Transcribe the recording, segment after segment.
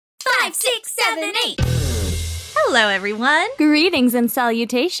5, 6, 7, 8. Hello, everyone. Greetings and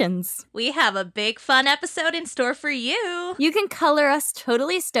salutations. We have a big fun episode in store for you. You can color us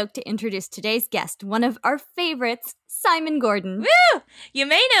totally stoked to introduce today's guest, one of our favorites, Simon Gordon. Woo! You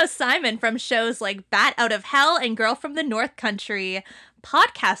may know Simon from shows like Bat Out of Hell and Girl from the North Country.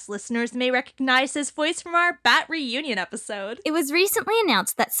 Podcast listeners may recognize his voice from our Bat Reunion episode. It was recently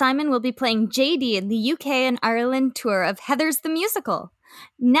announced that Simon will be playing JD in the UK and Ireland tour of Heathers the Musical.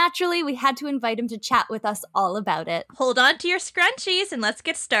 Naturally, we had to invite him to chat with us all about it. Hold on to your scrunchies and let's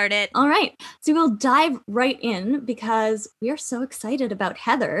get started. All right, so we'll dive right in because we are so excited about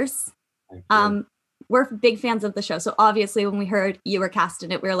Heathers. We're big fans of the show, so obviously when we heard you were cast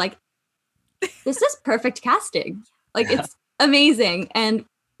in it, we were like, this is perfect casting. It's amazing, and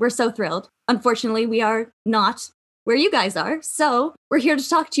we're so thrilled. Unfortunately, we are not where you guys are, so we're here to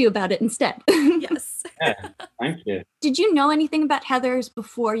talk to you about it instead. Yes. Yeah, thank you. Did you know anything about Heathers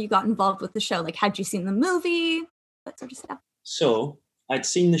before you got involved with the show? Had you seen the movie? That sort of stuff. So I'd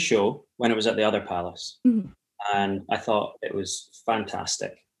seen the show when it was at the other palace, and I thought it was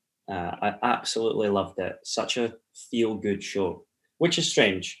fantastic. I absolutely loved it. Such a feel-good show, which is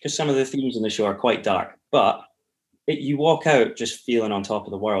strange because some of the themes in the show are quite dark, but you walk out just feeling on top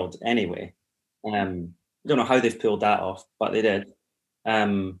of the world anyway. I don't know how they've pulled that off, but they did.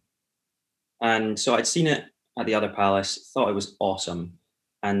 And so I'd seen it at the other palace, thought it was awesome.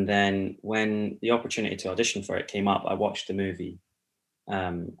 And then when the opportunity to audition for it came up, I watched the movie.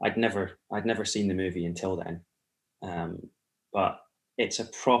 I'd never seen the movie until then. But it's a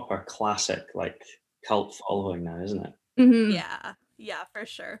proper classic, cult following now, isn't it? Mm-hmm. Yeah, for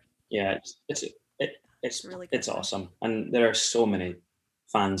sure. Yeah, it's really good. It's awesome. And there are so many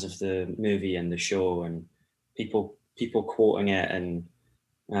fans of the movie and the show and people quoting it, and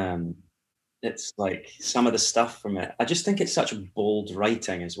it's like some of the stuff from it. I just think it's such bold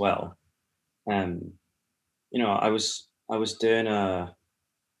writing as well. I was doing a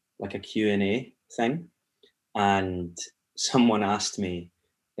Q&A thing, and someone asked me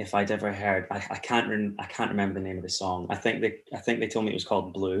if I'd ever heard. I can't remember the name of the song. I think they told me it was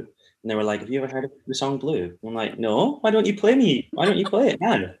called Blue, and they were like, "Have you ever heard of the song Blue?" And I'm like, "No. Why don't you play it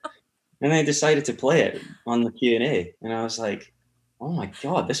now?" And I decided to play it on the Q&A, and I was like, "Oh my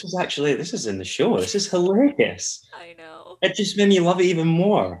god, this is in the show. This is hilarious." I know. It just made me love it even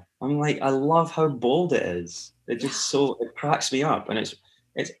more. I'm like, I love how bold it is. It just it cracks me up, and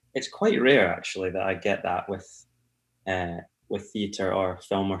it's quite rare actually that I get that with theatre or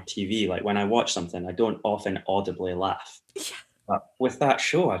film or TV. Like when I watch something, I don't often audibly laugh. Yeah. But with that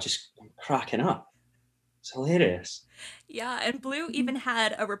show, I'm cracking up. It's hilarious. Yeah, and Blue even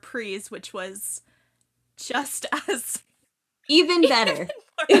had a reprise, which was just as Even better.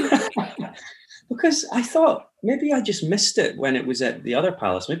 Because I thought maybe I just missed it when it was at the other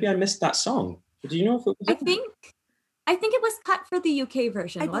palace. Maybe I missed that song. Do you know if it was? I think it was cut for the UK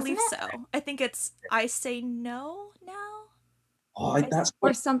version. I wasn't believe it? so. I think it's I Say No Now. Oh,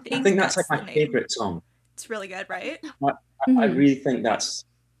 Or something. I think that's like my favorite song. It's really good, right? I really think it's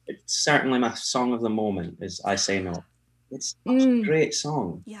certainly my song of the moment is I Say No. It's such a great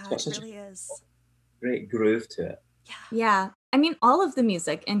song. Yeah, it's got it really is. Great groove to it. Yeah. I mean, all of the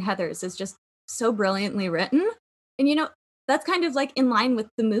music in Heathers is just so brilliantly written. And that's kind of in line with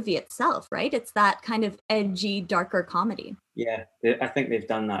the movie itself, right? It's that kind of edgy, darker comedy. Yeah, I think they've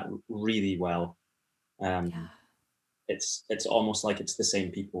done that really well. It's almost like it's the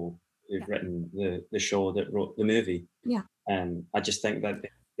same people who've written the show that wrote the movie. Yeah. I just think that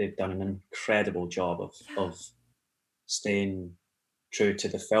they've done an incredible job of staying true to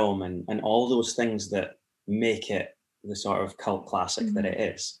the film and all those things that make it the sort of cult classic that it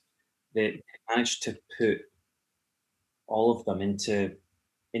is. They managed to put all of them into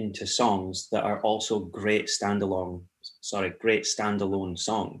songs that are also great standalone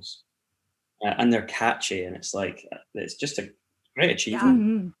songs, and they're catchy, and it's just a great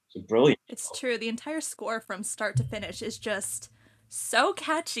achievement. It's brilliant. It's true. The entire score from start to finish is just so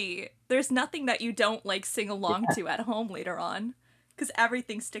catchy. There's nothing that you don't sing along to at home later on, because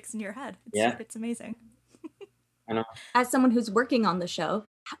everything sticks in your head. It's amazing. I know. As someone who's working on the show,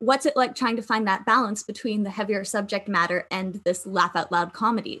 what's it like trying to find that balance between the heavier subject matter and this laugh out loud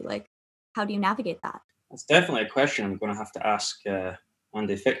comedy? How do you navigate that? That's definitely a question I'm going to have to ask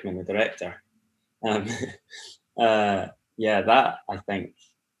Andy Fickman, the director. That I think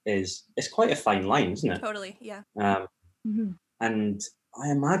it's quite a fine line, isn't it? Totally, yeah. And I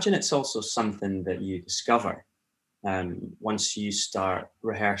imagine it's also something that you discover once you start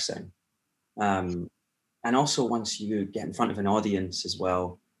rehearsing. And also once you get in front of an audience as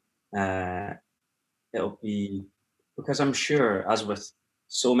well, it'll be, because I'm sure, as with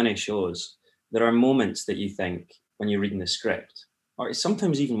so many shows, there are moments that you think when you're reading the script, or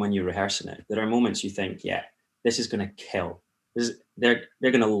sometimes even when you're rehearsing it, there are moments you think, yeah, this is going to kill. They're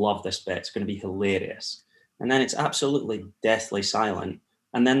going to love this bit. It's going to be hilarious. And then it's absolutely deathly silent.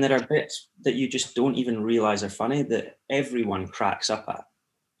 And then there are bits that you just don't even realize are funny that everyone cracks up at.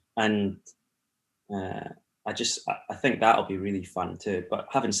 And I think that'll be really fun too. But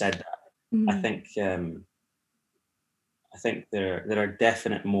having said that, I think there are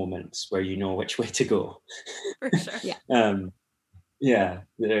definite moments where you know which way to go. For sure. Yeah.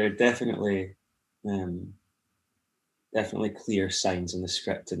 There are definitely clear signs in the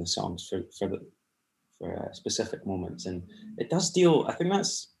script and the songs for specific moments, and it does deal. I think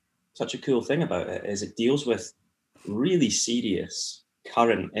that's such a cool thing about it, is it deals with really serious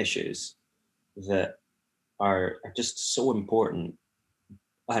current issues that are just so important,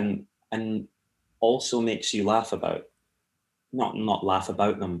 and also makes you laugh about, not laugh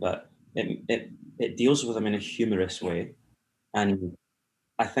about them, but it deals with them in a humorous way. And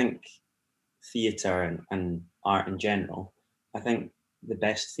I think theatre and art in general, I think the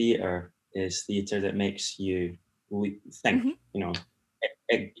best theatre is theatre that makes you think.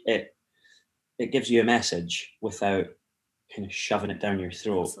 It gives you a message without kind of shoving it down your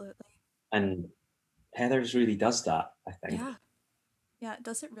throat. Absolutely. And Heathers really does that, I think. Yeah, it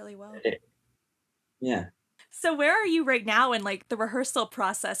does it really well. Yeah. So where are you right now in like the rehearsal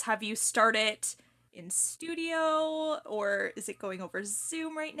process? Have you started in studio, or is it going over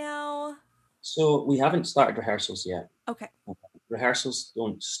Zoom right now? So we haven't started rehearsals yet. Okay. Rehearsals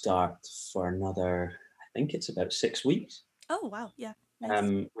don't start for another, I think it's about 6 weeks. Oh, wow. Yeah.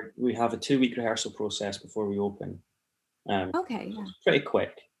 Nice. We have a 2-week rehearsal process before we open. Okay. Yeah. It's pretty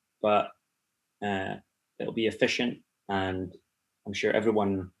quick, but it'll be efficient, and I'm sure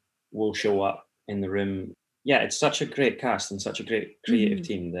everyone will show up in the room. Yeah, it's such a great cast and such a great creative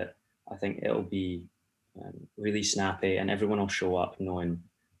team that I think it'll be really snappy, and everyone will show up knowing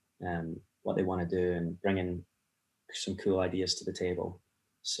what they want to do and bringing some cool ideas to the table.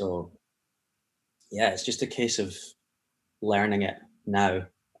 So yeah, it's just a case of learning it now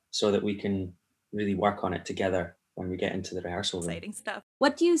so that we can really work on it together when we get into the rehearsal room. Exciting stuff.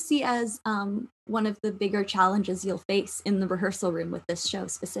 What do you see as one of the bigger challenges you'll face in the rehearsal room with this show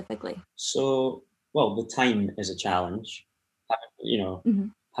specifically? So, well, the time is a challenge.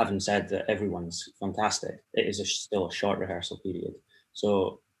 Having said that everyone's fantastic, it is still a short rehearsal period.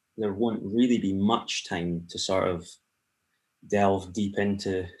 So there won't really be much time to sort of delve deep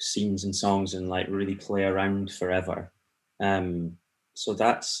into scenes and songs and like really play around forever. So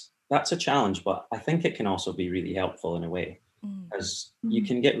that's a challenge, but I think it can also be really helpful in a way, because you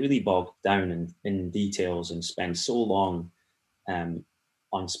can get really bogged down in details and spend so long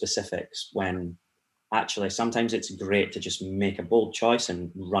on specifics, when actually sometimes it's great to just make a bold choice and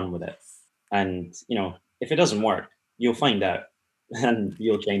run with it. And if it doesn't work, you'll find out and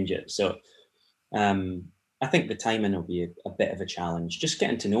you'll change it. So I think the timing will be a bit of a challenge, just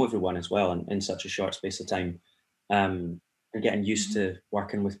getting to know everyone as well in such a short space of time, and getting used to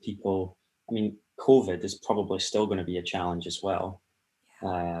working with people. I mean, COVID is probably still going to be a challenge as well.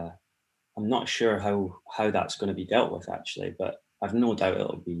 I'm not sure how that's going to be dealt with, actually, but I've no doubt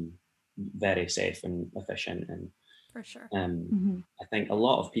it'll be very safe and efficient. And for sure. I think a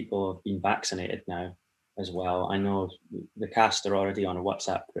lot of people have been vaccinated now as well. I know the cast are already on a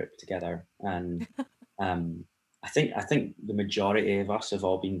WhatsApp group together, and I think the majority of us have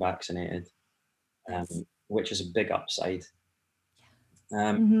all been vaccinated, which is a big upside.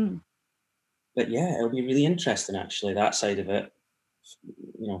 But yeah, it'll be really interesting, actually, that side of it.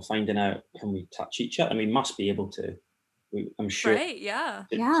 Finding out, can we touch each other? I mean, must be able to. I'm sure. Right? Yeah.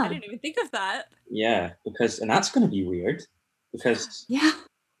 I didn't even think of that. Yeah, and that's going to be weird, because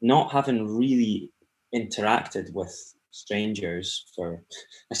not having really interacted with strangers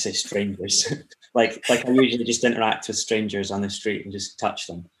I say strangers, like I usually just interact with strangers on the street and just touch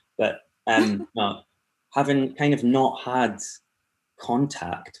them, but having kind of not had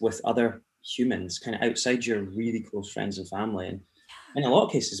contact with other humans kind of outside your really close friends and family, and in a lot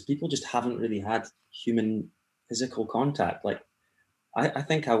of cases people just haven't really had human physical contact. Like I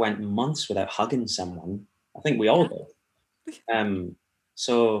think I went months without hugging someone. I think we all did.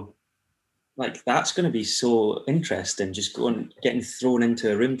 So like that's going to be so interesting, just getting thrown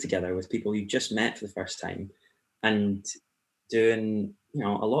into a room together with people you just met for the first time, and doing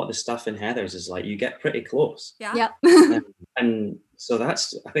a lot of the stuff in Heathers is like you get pretty close. And so I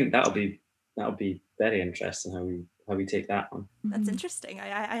think that'll be very interesting how we take that on. That's interesting.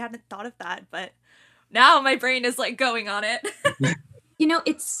 I hadn't thought of that, but now my brain is like going on it.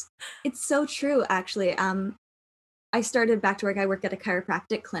 It's so true, actually. I started back to work. I work at a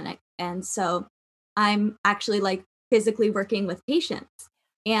chiropractic clinic. And so I'm actually like physically working with patients.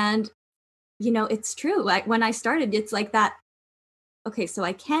 And, it's true. Like when I started, it's like that. Okay, so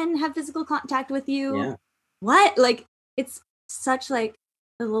I can have physical contact with you. Yeah. What? Like, it's such like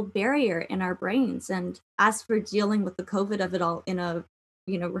a little barrier in our brains. And as for dealing with the COVID of it all in a,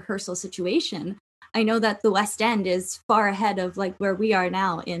 rehearsal situation, I know that the West End is far ahead of like where we are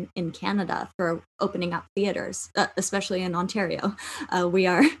now in Canada for opening up theaters, especially in Ontario. We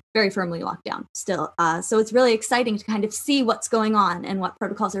are very firmly locked down still. So it's really exciting to kind of see what's going on and what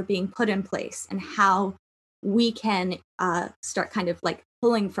protocols are being put in place and how we can start kind of like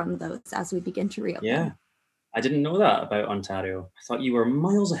pulling from those as we begin to reopen. Yeah. I didn't know that about Ontario. I thought you were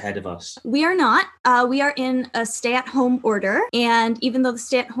miles ahead of us. We are not. We are in a stay-at-home order. And even though the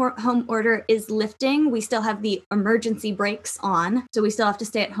stay-at-home order is lifting, we still have the emergency brakes on. So we still have to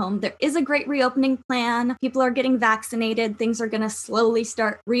stay at home. There is a great reopening plan. People are getting vaccinated. Things are going to slowly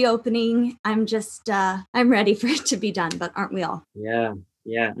start reopening. I'm just, I'm ready for it to be done, but aren't we all? Yeah.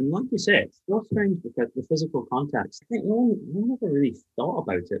 Yeah, and like you said, it's so strange because the physical contact, I think no one ever really thought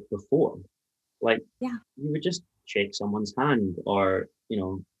about it before. Like, you would just shake someone's hand or,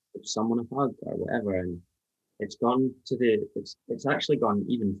 give someone a hug or whatever. And it's gone to it's actually gone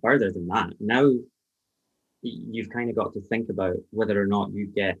even further than that. Now you've kind of got to think about whether or not you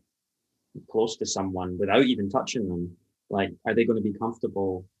get close to someone without even touching them. Like, are they going to be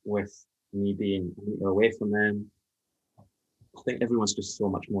comfortable with me being away from them? I think everyone's just so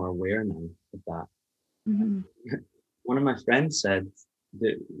much more aware now of that. Mm-hmm. One of my friends said,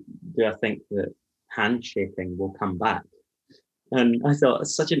 do I think that handshaking will come back? And I thought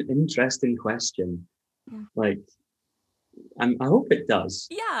it's such an interesting question. Yeah. Like, I hope it does.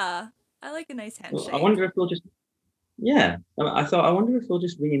 Yeah, I like a nice handshake. I wonder if we'll just, I wonder if we'll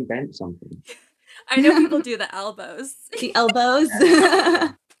just reinvent something. I know people do the elbows. The elbows?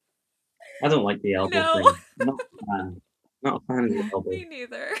 I don't like the elbow thing. Not a fan of the elbow. Me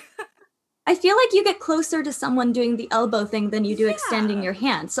neither. I feel like you get closer to someone doing the elbow thing than you do extending your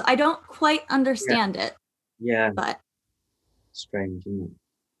hand. So I don't quite understand it. Yeah. But strange, isn't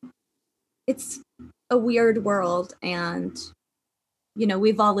it? It's a weird world. And,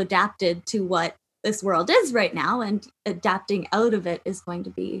 we've all adapted to what this world is right now. And adapting out of it is going to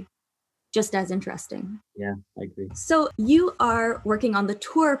be just as interesting. Yeah, I agree. So you are working on the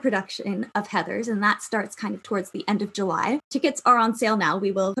tour production of Heathers, and that starts kind of towards the end of July. Tickets are on sale now.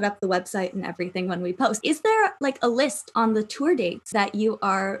 We will put up the website and everything when we post. Is there like a list on the tour dates that you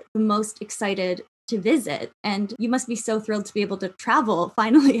are the most excited to visit? And you must be so thrilled to be able to travel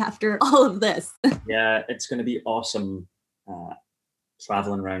finally after all of this. Yeah, it's going to be awesome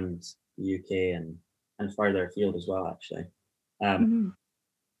traveling around the UK and further afield as well, actually.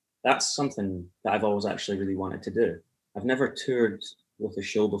 That's something that I've always actually really wanted to do. I've never toured with a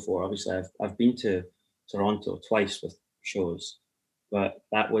show before. Obviously, I've been to Toronto twice with shows, but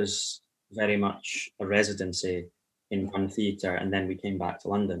that was very much a residency in one theatre, and then we came back to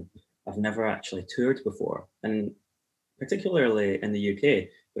London. I've never actually toured before, and particularly in the UK,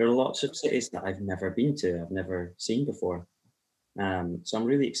 there are lots of cities that I've never been to, I've never seen before. So I'm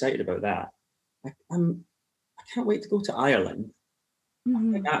really excited about that. I can't wait to go to Ireland. I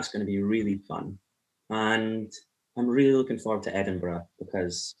think that's going to be really fun. And I'm really looking forward to Edinburgh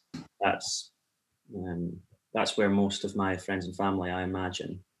because that's where most of my friends and family, I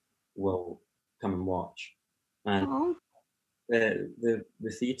imagine, will come and watch. And the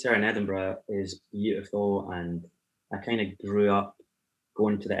theatre in Edinburgh is beautiful, and I kind of grew up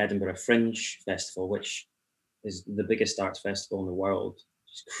going to the Edinburgh Fringe Festival, which is the biggest arts festival in the world.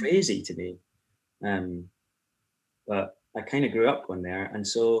 It's crazy to me. But I kind of grew up going there. And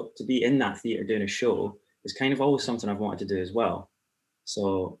so to be in that theatre doing a show is kind of always something I've wanted to do as well.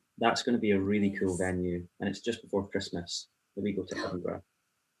 So that's going to be a really cool venue. And it's just before Christmas that we go to Edinburgh.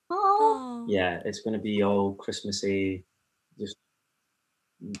 Oh. Yeah, it's going to be all Christmassy, just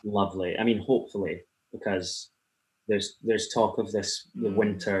lovely. I mean, hopefully, because there's talk of the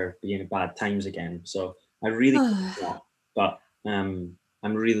winter being bad times again. So I really hope not. But I'm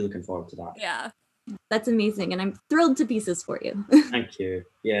really looking forward to that. Yeah. That's amazing, and I'm thrilled to pieces for you. Thank you.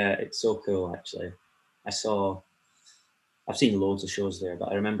 Yeah, it's so cool, actually. I've seen loads of shows there,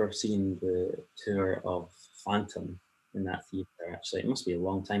 but I remember seeing the tour of Phantom in that theatre, actually. It must be a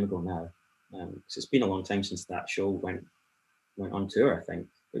long time ago now, because it's been a long time since that show went on tour, I think.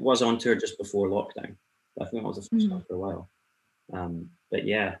 It was on tour just before lockdown, but I think that was the first time for a while. But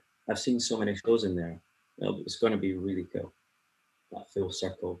yeah, I've seen so many shows in there. It's going to be really cool. That full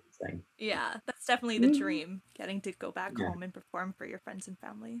circle thing. Yeah, that's definitely the dream, getting to go back home and perform for your friends and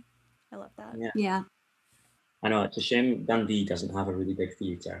family. I love that. Yeah. I know, it's a shame Dundee doesn't have a really big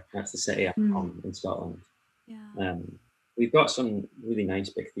theatre. That's the city I'm from in Scotland. Yeah. We've got some really nice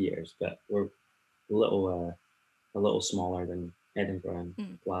big theatres, but we're a little smaller than Edinburgh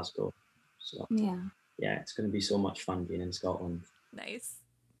and Glasgow. So yeah, it's going to be so much fun being in Scotland. Nice.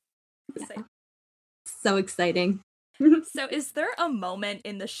 Yeah. So exciting. So is there a moment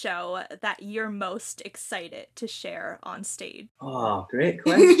in the show that you're most excited to share on stage? Oh, great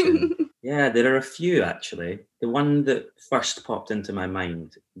question. Yeah, there are a few actually. The one that first popped into my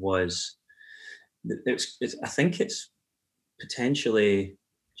mind was, I think it's potentially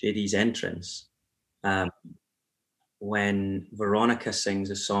JD's entrance, when Veronica sings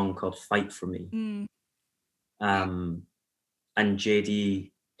a song called Fight For Me. And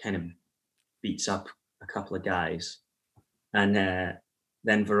JD kind of beats up a couple of guys. And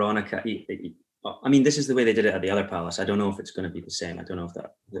then Veronica, I mean, this is the way they did it at the other palace. I don't know if it's going to be the same. I don't know if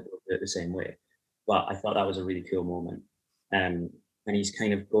they'll do it the same way. But I thought that was a really cool moment. And he's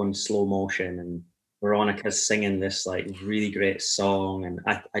kind of going slow motion, and Veronica's singing this like really great song. And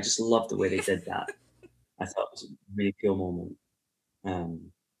I just love the way they did that. I thought it was a really cool moment.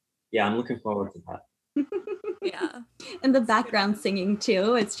 Yeah, I'm looking forward to that. Yeah. And the background singing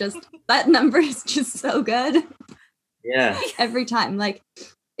too. It's just, that number is just so good. Yeah. Every time. Like,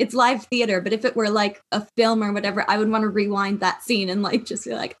 it's live theater, but if it were like a film or whatever, I would want to rewind that scene and like just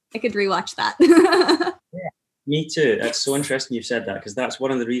be like, I could rewatch that. Yeah, me too. That's so interesting you said that, because that's one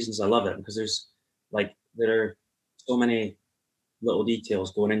of the reasons I love it, because there are so many little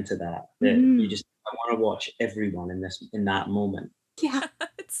details going into that I want to watch everyone in that moment. Yeah.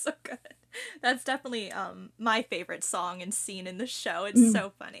 It's so good. That's definitely my favorite song and scene in the show. It's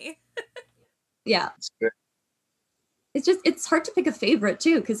so funny. Yeah. It's hard to pick a favorite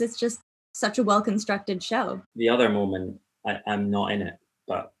too, because it's just such a well-constructed show. The other moment, I'm not in it,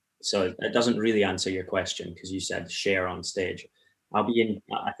 but so it doesn't really answer your question, because you said share on stage. I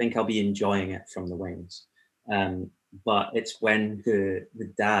think I'll be enjoying it from the wings. But it's when the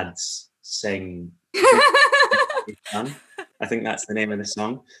dads sing. I think that's the name of the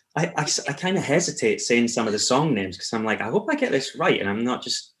song. I kind of hesitate saying some of the song names, because I'm like, I hope I get this right and I'm not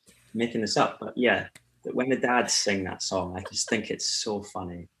just making this up. But yeah, when the dads sing that song, I just think it's so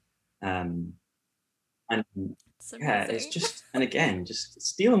funny. And yeah, it's just, and again, just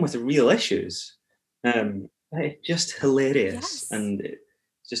it's dealing with the real issues. It's just hilarious, and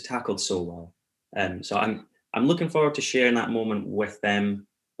it's just tackled so well. So I'm looking forward to sharing that moment with them,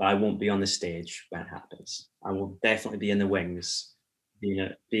 but I won't be on the stage when it happens. I will definitely be in the wings, being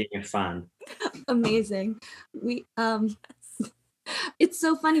a fan. Amazing. We it's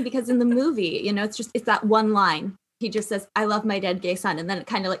so funny because in the movie, it's that one line. He just says, "I love my dead gay son," and then it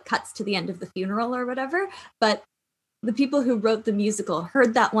kind of like cuts to the end of the funeral or whatever. But the people who wrote the musical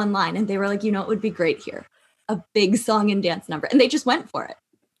heard that one line and they were like, it would be great here, a big song and dance number, and they just went for it,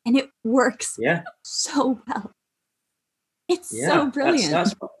 and it works so well. It's so brilliant.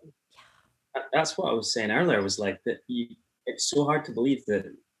 That's what I was saying earlier, was like that it's so hard to believe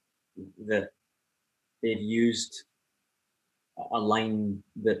that they've used a line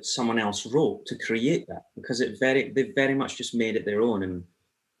that someone else wrote to create that, because they've very much just made it their own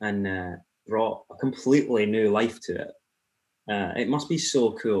and brought a completely new life to it. It must be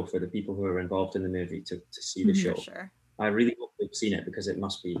so cool for the people who are involved in the movie to see the show. Sure. I really hope they've seen it, because it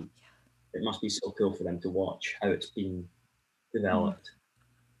must be so cool for them to watch how it's been developed.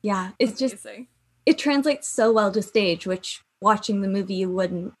 Yeah, it's just, it translates so well to stage, which watching the movie you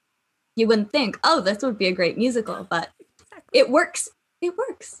wouldn't think, oh, this would be a great musical, but it works. It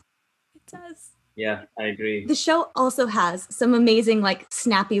works. It does. Yeah, I agree. The show also has some amazing like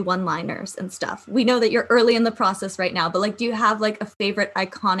snappy one-liners and stuff. We know that you're early in the process right now, but like, do you have like a favorite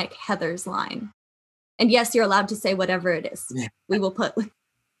iconic Heathers line? And yes, you're allowed to say whatever it is. We will put.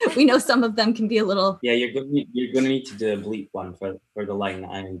 We know some of them can be a little. Yeah, you're going to need to do a bleep one for the line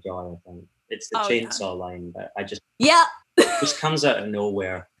that I enjoy. I think it's the chainsaw line, but I just it just comes out of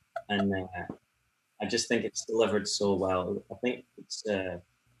nowhere, and I just think it's delivered so well. I think it's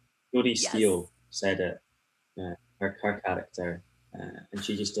Jodie Steele said it, her character, and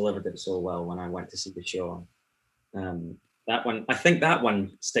she just delivered it so well when I went to see the show. That one, I think that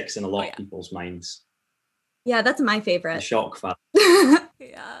one sticks in a lot of people's minds. Yeah, that's my favorite. The shock factor.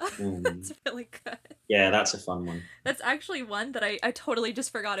 Yeah, that's really good. Yeah, that's a fun one. That's actually one that I totally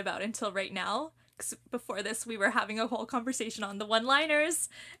just forgot about until right now. Because before this, we were having a whole conversation on the one-liners,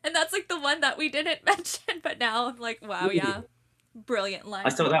 and that's like the one that we didn't mention, but now I'm like, wow, yeah, brilliant line.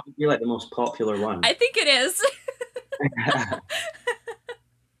 I thought that would be like the most popular one. I think it is.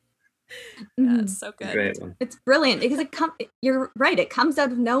 Yeah, it's so good. Great one. It's brilliant because you're right, it comes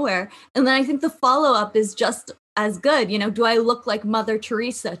out of nowhere. And then I think the follow-up is just as good. Do I look like Mother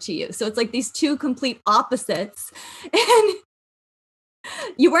Teresa to you? So it's like these two complete opposites. And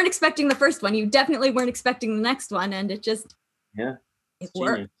you weren't expecting the first one. You definitely weren't expecting the next one. And it just, it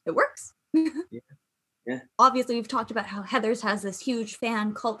works. Yeah. Obviously, we've talked about how Heathers has this huge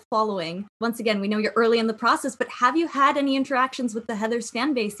fan cult following. Once again, we know you're early in the process, but have you had any interactions with the Heathers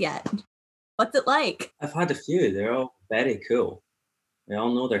fan base yet? What's it like? I've had a few. They're all very cool. They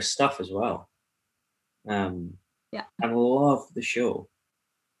all know their stuff as well. I love the show.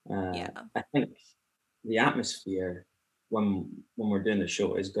 I think the atmosphere when we're doing the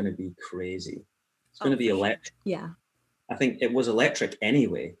show is going to be crazy. It's going to be electric. Yeah. I think it was electric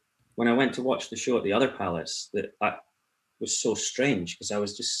anyway. When I went to watch the show at the other palace, that was so strange because I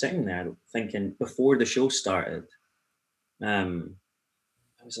was just sitting there thinking before the show started, I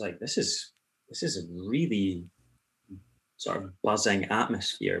was like, this is a really sort of buzzing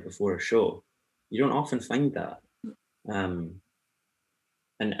atmosphere before a show. You don't often find that. And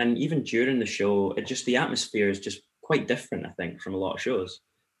even during the show, the atmosphere is just quite different, I think, from a lot of shows.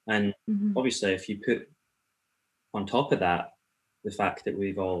 And obviously, if you put on top of that the fact that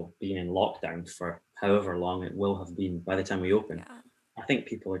we've all been in lockdown for however long it will have been by the time we open, I think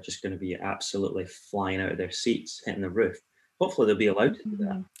people are just going to be absolutely flying out of their seats, hitting the roof. Hopefully, they'll be allowed to do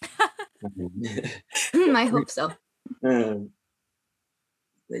that. I hope so. But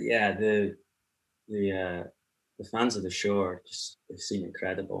yeah, the fans of the show they seem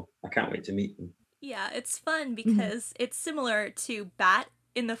incredible. I can't wait to meet them. Yeah, it's fun because it's similar to Bat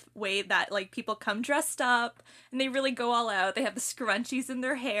in the way that like people come dressed up and they really go all out. They have the scrunchies in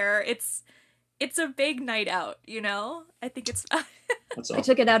their hair. It's a big night out, I think it's fun. Awesome. I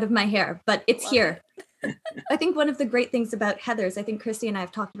took it out of my hair, but it's here. I think one of the great things about Heathers, I think Christy and I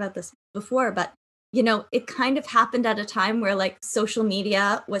have talked about this before, but it kind of happened at a time where like social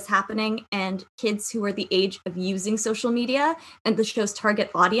media was happening and kids who were the age of using social media and the show's target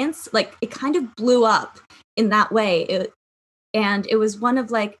audience, like it kind of blew up in that way. And it was one of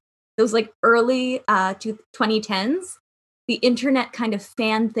like those like early 2010s, the internet kind of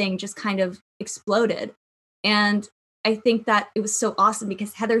fan thing just kind of exploded. And I think that it was so awesome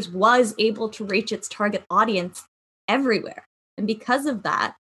because Heathers was able to reach its target audience everywhere. And because of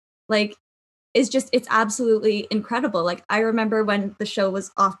that, like, it's absolutely incredible. Like, I remember when the show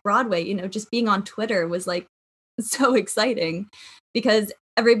was off Broadway, just being on Twitter was like so exciting because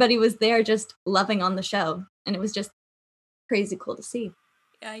everybody was there just loving on the show. And it was just crazy cool to see.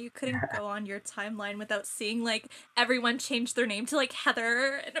 Yeah, you couldn't go on your timeline without seeing like everyone change their name to like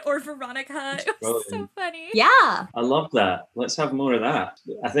Heather or Veronica. It was so funny. Yeah. I love that. Let's have more of that.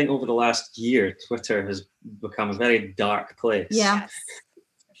 I think over the last year, Twitter has become a very dark place. Yeah.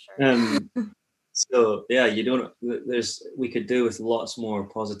 Yes, for sure. So yeah, we could do with lots more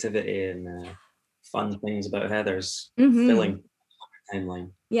positivity and fun things about Heathers filling our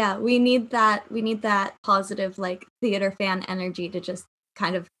timeline. Yeah, we need that positive like theater fan energy to just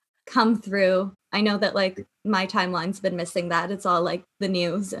kind of come through. I know that like my timeline's been missing that. It's all like the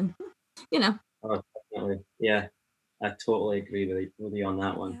news and Oh, definitely. Yeah. I totally agree with you on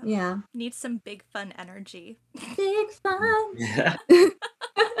that one. Yeah. Need some big fun energy. Big fun. Yeah.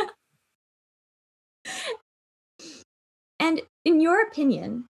 And in your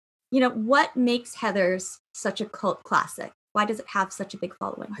opinion, what makes Heathers such a cult classic? Why does it have such a big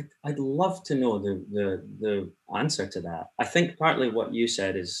following? I'd love to know the answer to that. I think partly what you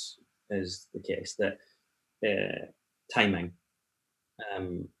said is the case, that timing,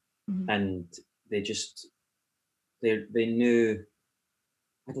 and they knew.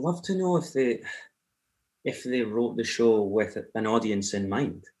 I'd love to know if they wrote the show with an audience in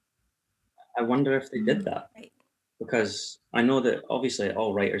mind. I wonder if they did that. Right. Because I know that obviously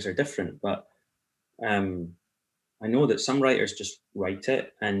all writers are different, but I know that some writers just write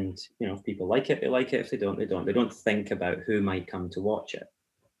it, and if people like it, they like it. If they don't, they don't. They don't think about who might come to watch it.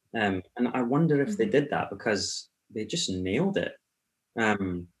 And I wonder if they did that because they just nailed it.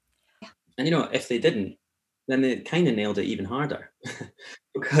 And if they didn't, then they kind of nailed it even harder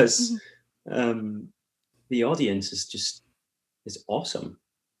because the audience is awesome.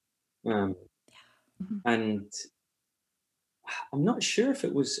 And I'm not sure if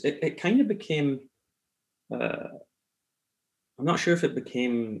it kind of became, I'm not sure if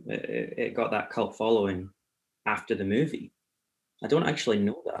it got that cult following after the movie. I don't actually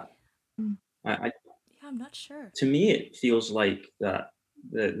know that. I'm not sure. To me, it feels like that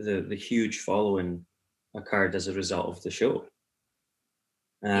the huge following occurred as a result of the show.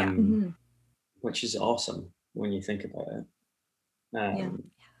 Which is awesome when you think about it.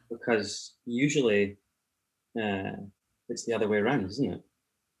 because usually it's the other way around, isn't it?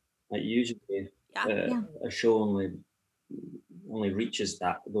 Like usually a show only reaches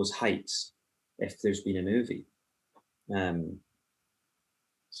those heights if there's been a movie.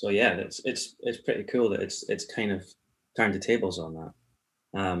 So yeah, it's pretty cool that it's kind of turned the tables on that.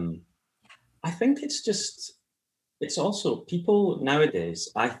 I think it's also people nowadays,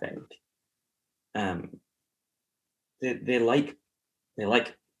 I think, they like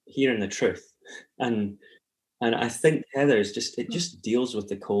hearing the truth, and I think Heather's just deals with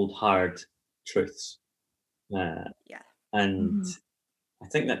the cold hard truths, and I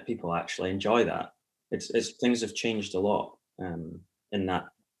think that people actually enjoy that. It's things have changed a lot in that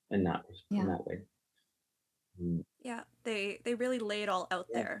way. Yeah, they really lay it all out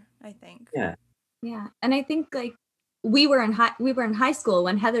there, I think. Yeah. Yeah, and I think like we were in high school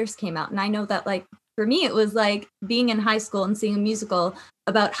when Heathers came out, and I know that like for me it was like being in high school and seeing a musical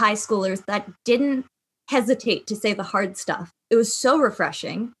about high schoolers that didn't hesitate to say the hard stuff. It was so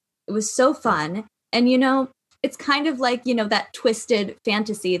refreshing. It was so fun. And you know, it's kind of like, you know, that twisted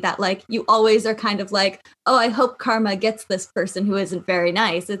fantasy that like you always are kind of like, oh, I hope karma gets this person who isn't very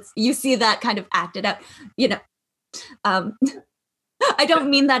nice. You see that kind of acted out, you know. I don't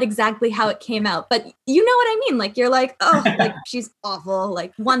mean that exactly how it came out, but you know what I mean? Like, you're like, oh, like she's awful.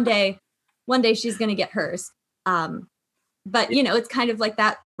 Like one day she's going to get hers. But you know, it's kind of like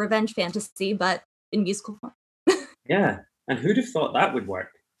that revenge fantasy, but in musical form. Yeah. And who'd have thought that would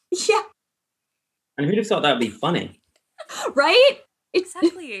work? Yeah. And who'd have thought that'd be funny? Right?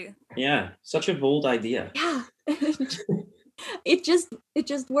 Exactly. Yeah. Such a bold idea. Yeah. It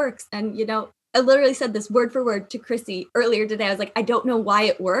just works. And you know, I literally said this word for word to Chrissy earlier today. I was like, I don't know why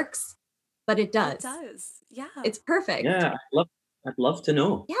it works, but it does. It does. Yeah. It's perfect. Yeah. I'd love to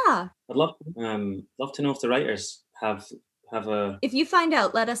know. Yeah. I'd love to know if the writers have a. If you find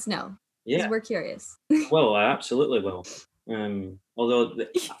out, let us know. Yeah. We're curious. Well, I absolutely will. Although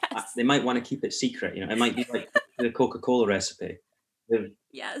they might want to keep it secret. You know, it might be like the Coca-Cola recipe.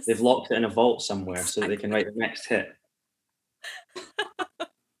 They've locked it in a vault somewhere so that they can write the next hit.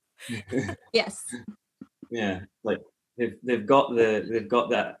 Yes. Yeah, like they've got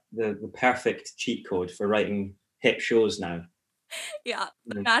the perfect cheat code for writing hit shows now. Yeah,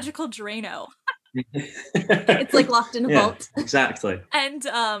 the magical Drano. It's like locked in a vault. Exactly. And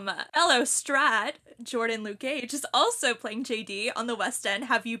fellow Strat, Jordan Luke Gage, is also playing JD on the West End.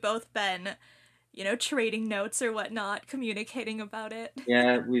 Have you both been, you know, trading notes or whatnot, communicating about it?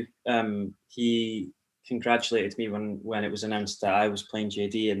 Yeah, we've he congratulated me when it was announced that I was playing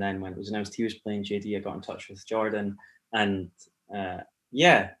JD, and then when it was announced he was playing JD, I got in touch with Jordan, and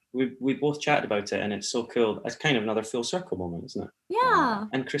we both chatted about it, and it's so cool. It's kind of another full circle moment, isn't it? Yeah.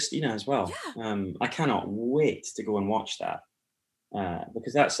 And Christina as well. Yeah. I cannot wait to go and watch that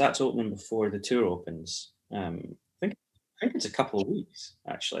because that's opening before the tour opens. I think it's a couple of weeks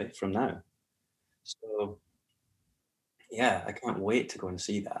actually from now. So yeah, I can't wait to go and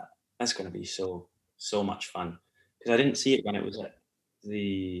see that. That's going to be so much fun because I didn't see it when it was at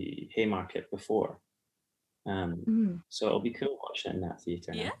the Haymarket before. So it'll be cool watching it in that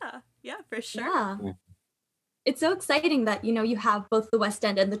theatre now. Yeah, for sure. Yeah. It's so exciting that, you know, you have both the West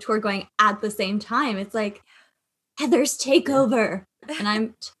End and the tour going at the same time. It's like Heather's takeover, and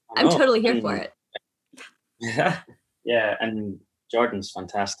I'm totally here for it. Yeah, and Jordan's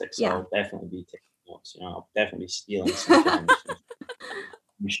fantastic, so I'll definitely be taking notes. You know, I'll definitely be stealing some gems.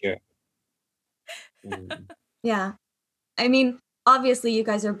 I'm sure. Yeah, I mean, obviously you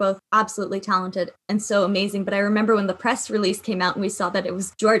guys are both absolutely talented and so amazing, but I remember when the press release came out and we saw that it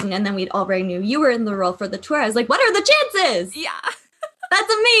was Jordan, and then we already knew you were in the role for the tour. I was like, what are the chances? Yeah.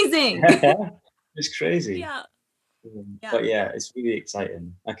 That's amazing. It's crazy. Yeah. But yeah, it's really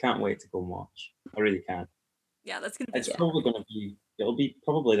exciting. I can't wait to go and watch. I really can't. Yeah, that's gonna be. It's probably gonna be. It'll be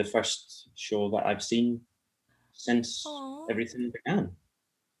probably the first show that I've seen since everything began.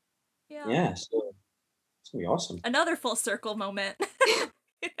 Yeah, so it's gonna be awesome. Another full circle moment.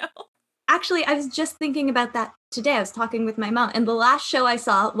 You know. Actually, I was just thinking about that today. I was talking with my mom, and the last show I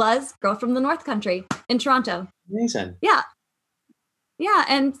saw was Girl from the North Country in Toronto. Amazing. Yeah,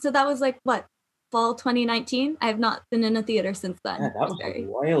 and so that was like what, fall 2019. I have not been in a theater since then. Yeah, that was a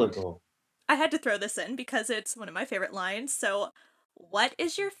while ago. I had to throw this in because it's one of my favorite lines. So, what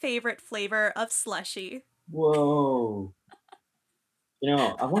is your favorite flavor of slushie? Whoa. You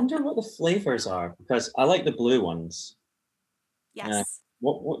know, I wonder what the flavors are because I like the blue ones. Yes.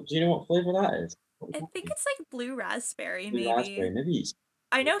 What do you know what flavor that is? I think it's like blue raspberry, blue maybe. Raspberry, maybe.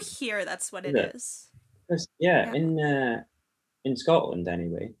 I know here that's what it is. Because in Scotland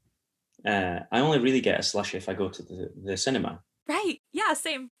anyway, I only really get a slushie if I go to the cinema. Right. Yeah,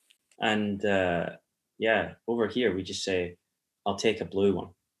 same. And over here we just say, I'll take a blue one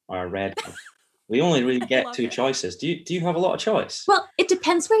or a red one. We only really get two choices. Do you have a lot of choice? Well, it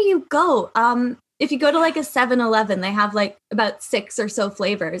depends where you go. If you go to like a 7-Eleven, they have like about 6 or so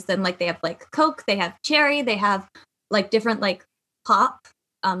flavors. Then like they have like Coke, they have cherry, they have like different like pop,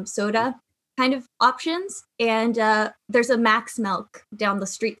 soda kind of options. And there's a Max Milk down the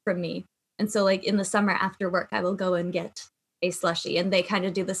street from me. And so like in the summer after work, I will go and get a slushie, and they kind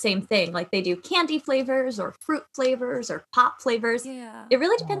of do the same thing. Like they do candy flavors or fruit flavors or pop flavors. Yeah. It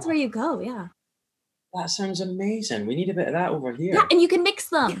really depends where you go. Yeah. That sounds amazing. We need a bit of that over here. Yeah, and you can mix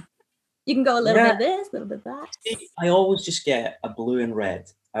them. You can go a little bit of this, a little bit of that. I always just get a blue and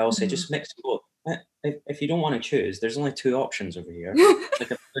red. I always say just mix them both. If you don't want to choose, there's only 2 options over here,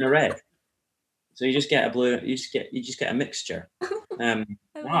 like a blue and a red. So you just get a blue. You just get a mixture. I'm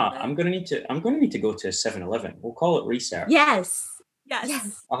gonna need to go to a 7-Eleven. We'll call it research. Yes.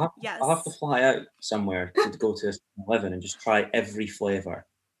 I'll have to fly out somewhere to go to a 7-Eleven and just try every flavor.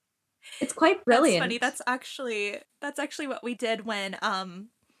 It's quite brilliant. That's funny. That's actually what we did when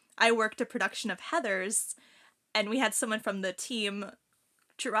I worked a production of Heathers, and we had someone from the team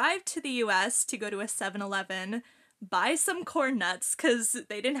drive to the US to go to a 7-Eleven, buy some corn nuts because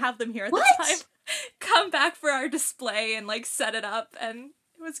they didn't have them here at the time, come back for our display and like set it up, and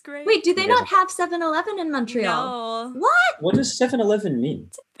it was great. Wait, do they not have 7-Eleven in Montreal? No. What does 7-Eleven mean?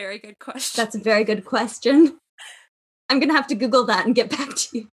 It's a very good question. That's a very good question. I'm gonna have to Google that and get back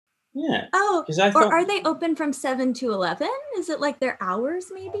to you. Yeah. Oh, or are they open from 7 to 11? Is it like their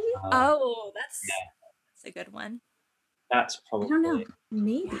hours maybe? That's a good one. That's probably. I don't know.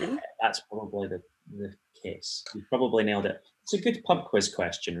 Maybe. Yeah, that's probably the case. You probably nailed it. It's a good pub quiz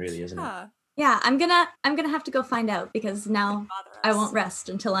question, really, isn't it? Yeah, I'm gonna have to go find out, because now I won't rest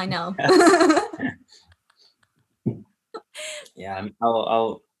until I know. Yeah,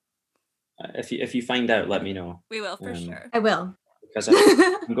 I'll if you find out, let me know. We will for sure. I will. Because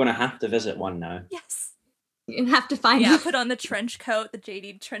I'm going to have to visit one now. Yes. You have to find it. Put on the trench coat, the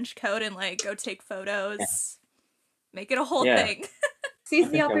JD trench coat, and like go take photos. Yeah. Make it a whole thing. Seize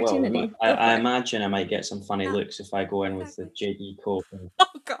the opportunity. I imagine I might get some funny looks if I go in with the JD coat. Oh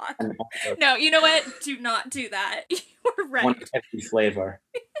God. No, you know what? Do not do that. You were right. One every flavor.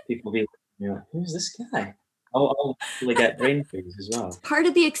 People be like, who's this guy? I'll actually get brain freeze as well. It's part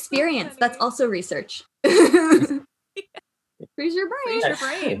of the experience. That's also research. Freeze your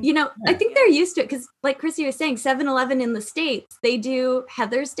brain. You know, I think they're used to it because, like Chrissy was saying, 7-Eleven in the States, they do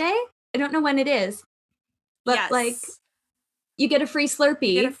Heather's Day. I don't know when it is, but like you get a free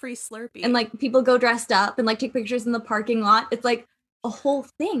Slurpee. And like people go dressed up and like take pictures in the parking lot. It's like a whole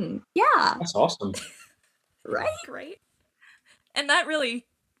thing. Yeah. That's awesome. Right? Great. And that really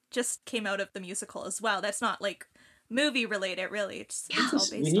just came out of the musical as well. That's not like movie related, really. It's all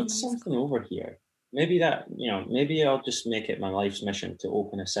based on the musical. Something over here. Maybe maybe I'll just make it my life's mission to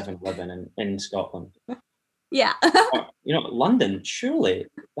open a 7-Eleven in Scotland. Yeah. Or, London, surely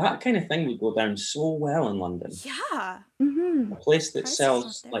that kind of thing would go down so well in London. Yeah. Mm-hmm. A place that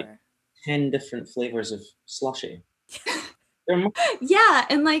sells like 10 different flavors of slushie. Yeah,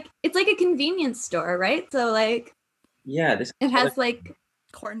 and like it's like a convenience store, right? So like it has like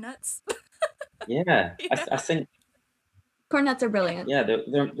corn nuts. Yeah. I think corn nuts are brilliant. Yeah,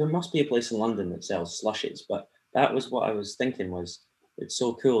 there must be a place in London that sells slushies, but that was what I was thinking was it's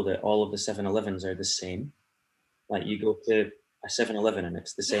so cool that all of the 7-Elevens are the same. Like you go to a 7-Eleven and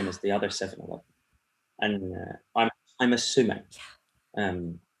it's the same as the other 7-Eleven. And I'm assuming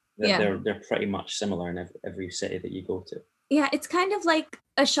that they're pretty much similar in every city that you go to. Yeah, it's kind of like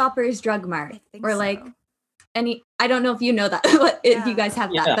a Shoppers Drug Mart or like I don't know if you know that, if you guys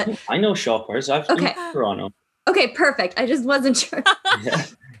have that. But I know Shoppers. I've been in Toronto. Okay, perfect. I just wasn't sure. Yeah,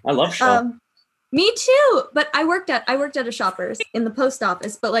 I love Shoppers. Me too. But I worked at a Shoppers in the post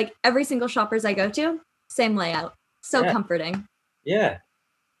office. But like every single Shoppers I go to, same layout. So comforting. Yeah.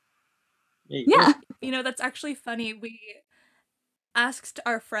 Yeah. That's actually funny. We asked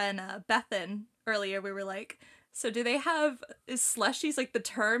our friend Bethan earlier. We were like, so do they have slushies like the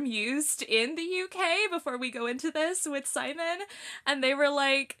term used in the UK before we go into this with Simon? And they were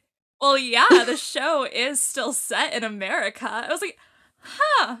like, well, yeah, the show is still set in America. I was like,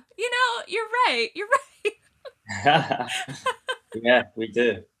 you're right. Yeah, we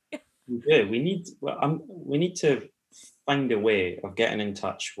do. We do. We need to find a way of getting in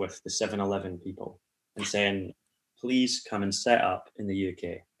touch with the 7-Eleven people and saying, please come and set up in the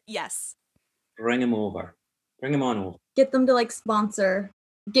UK. Yes. Bring them over. Bring them on over. Get them to like sponsor.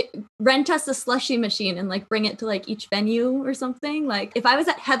 Rent us a slushie machine and like bring it to like each venue or something. Like if I was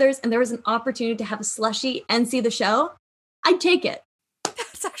at Heather's and there was an opportunity to have a slushie and see the show, I'd take it.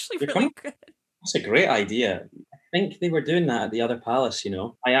 That's actually really good. That's a great idea. I think they were doing that at the other palace, you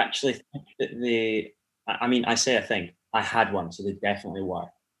know. I actually think that I say I think. I had one, so they definitely were.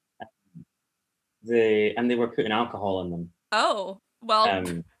 They were putting alcohol in them. Oh, well,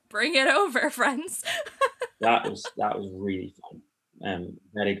 bring it over, friends. that was really fun.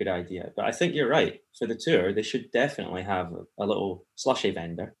 Very good idea. But I think you're right. For the tour, they should definitely have a little slushie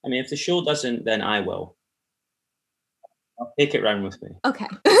vendor. I mean, if the show doesn't, then I will. I'll take it round with me. Okay.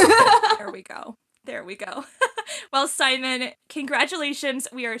 There we go. Well, Simon, congratulations.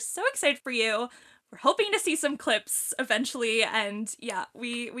 We are so excited for you. We're hoping to see some clips eventually. And yeah,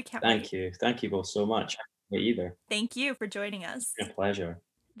 we can't wait. Thank you. Thank you both so much. Either. Thank you for joining us. It's a pleasure.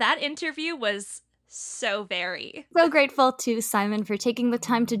 That interview was so grateful to Simon for taking the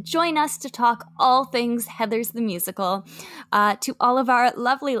time to join us to talk all things Heathers the Musical. To all of our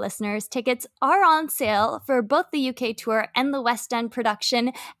lovely listeners, tickets are on sale for both the UK tour and the West End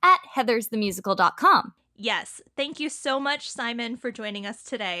production at heathersthemusical.com. Yes, thank you so much, Simon, for joining us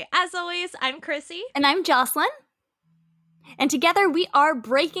today. As always, I'm Chrissy. And I'm Jocelyn. And together we are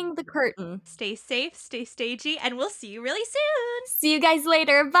breaking the curtain. Stay safe, stay stagey, and we'll see you really soon. See you guys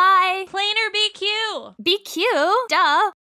later. Bye. Plain or BQ? BQ? Duh.